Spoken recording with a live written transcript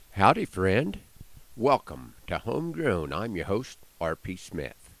Howdy, friend. Welcome to Homegrown. I'm your host, R.P.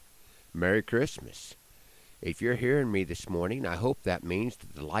 Smith. Merry Christmas. If you're hearing me this morning, I hope that means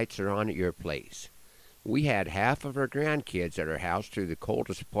that the lights are on at your place. We had half of our grandkids at our house through the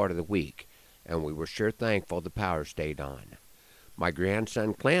coldest part of the week, and we were sure thankful the power stayed on. My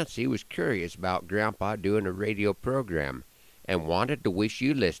grandson Clancy was curious about Grandpa doing a radio program and wanted to wish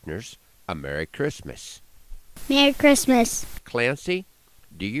you listeners a Merry Christmas. Merry Christmas. Clancy,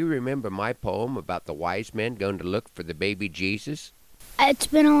 do you remember my poem about the wise men going to look for the baby Jesus? It's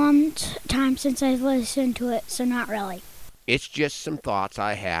been a long time since I've listened to it, so not really. It's just some thoughts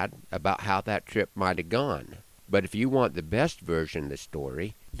I had about how that trip might have gone. But if you want the best version of the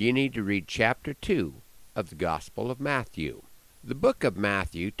story, you need to read chapter 2 of the Gospel of Matthew. The book of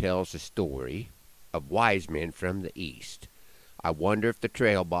Matthew tells the story of wise men from the east. I wonder if the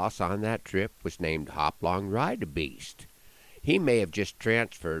trail boss on that trip was named Hopalong Ride-a-Beast. He may have just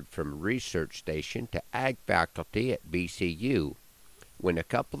transferred from research station to ag faculty at BCU when a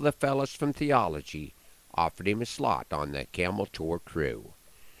couple of fellows from theology offered him a slot on the camel tour crew.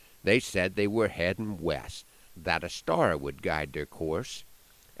 They said they were heading west, that a star would guide their course,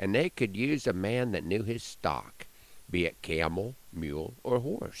 and they could use a man that knew his stock, be it camel, mule, or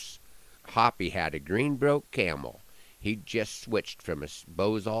horse. Hoppy had a green-broke camel. He'd just switched from a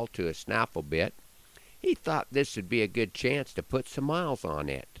bozal to a snaffle bit. He thought this would be a good chance to put some miles on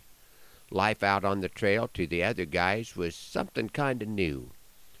it. Life out on the trail to the other guys was something kind of new.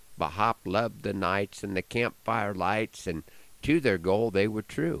 But Hop loved the nights and the campfire lights, and to their goal they were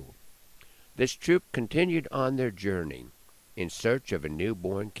true. This troop continued on their journey in search of a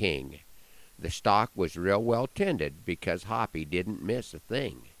newborn king. The stock was real well tended because Hoppy didn't miss a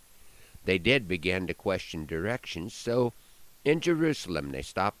thing. They did begin to question directions, so in Jerusalem they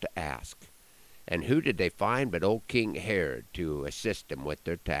stopped to ask. And who did they find but old King Herod to assist them with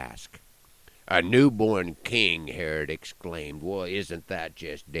their task? "A newborn king," Herod exclaimed. "Well, isn't that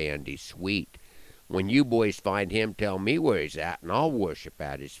just dandy sweet? When you boys find him, tell me where he's at, and I'll worship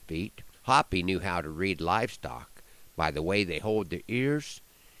at his feet." Hoppy knew how to read livestock by the way they hold their ears.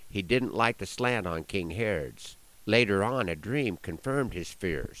 He didn't like the slant on King Herod's. Later on, a dream confirmed his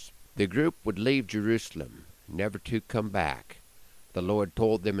fears. The group would leave Jerusalem, never to come back. The Lord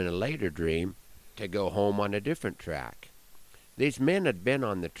told them in a later dream to go home on a different track. These men had been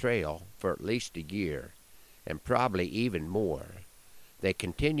on the trail for at least a year, and probably even more. They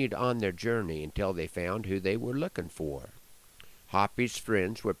continued on their journey until they found who they were looking for. Hoppy's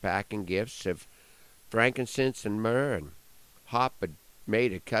friends were packing gifts of frankincense and myrrh, and Hop had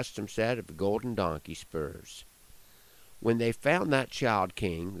made a custom set of golden donkey spurs. When they found that child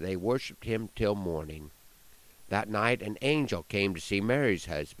king, they worshipped him till morning. That night an angel came to see Mary's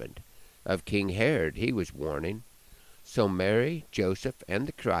husband. Of King Herod he was warning. So Mary, Joseph, and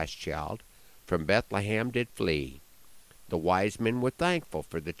the Christ child from Bethlehem did flee. The wise men were thankful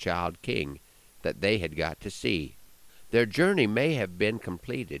for the child king that they had got to see. Their journey may have been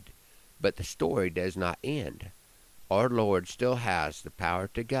completed, but the story does not end. Our Lord still has the power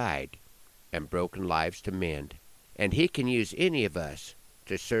to guide and broken lives to mend, and he can use any of us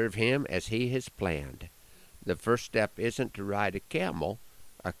to serve him as he has planned. The first step isn't to ride a camel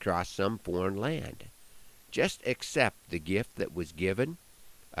across some foreign land. Just accept the gift that was given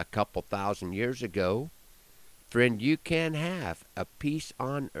a couple thousand years ago. Friend, you can have a peace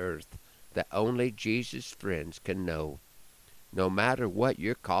on earth that only Jesus' friends can know. No matter what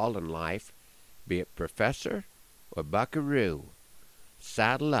your call in life, be it professor or buckaroo,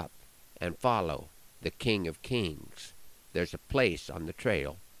 saddle up and follow the King of Kings. There's a place on the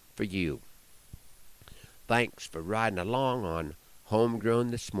trail for you. Thanks for riding along on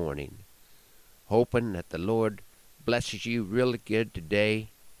Homegrown this morning. Hoping that the Lord blesses you really good today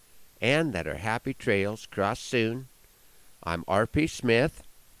and that our happy trails cross soon. I'm R.P. Smith.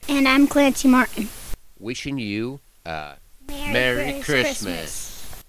 And I'm Clancy Martin. Wishing you a Merry Christmas.